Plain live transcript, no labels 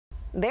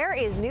There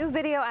is new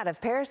video out of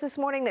Paris this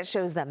morning that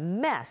shows the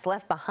mess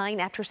left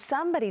behind after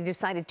somebody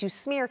decided to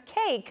smear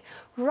cake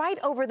right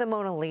over the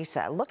Mona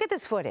Lisa. Look at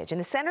this footage. In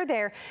the center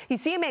there, you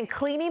see a man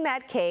cleaning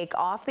that cake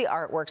off the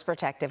artwork's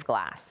protective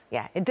glass.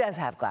 Yeah, it does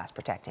have glass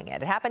protecting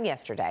it. It happened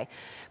yesterday.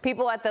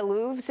 People at the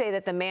Louvre say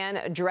that the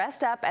man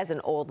dressed up as an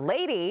old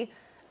lady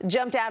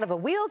jumped out of a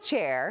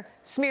wheelchair,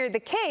 smeared the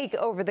cake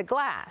over the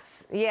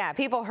glass. Yeah,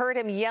 people heard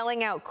him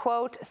yelling out,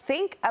 quote,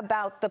 "Think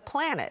about the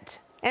planet,"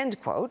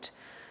 end quote.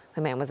 The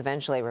man was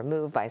eventually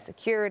removed by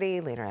security.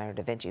 Leonardo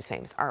da Vinci's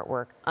famous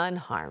artwork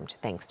unharmed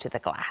thanks to the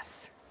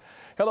glass.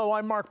 Hello,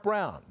 I'm Mark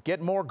Brown.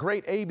 Get more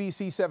great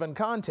ABC7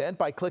 content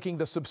by clicking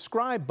the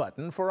subscribe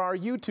button for our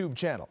YouTube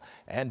channel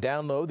and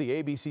download the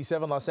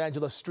ABC7 Los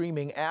Angeles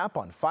streaming app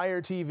on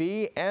Fire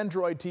TV,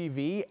 Android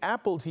TV,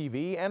 Apple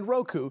TV, and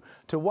Roku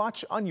to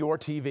watch on your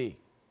TV.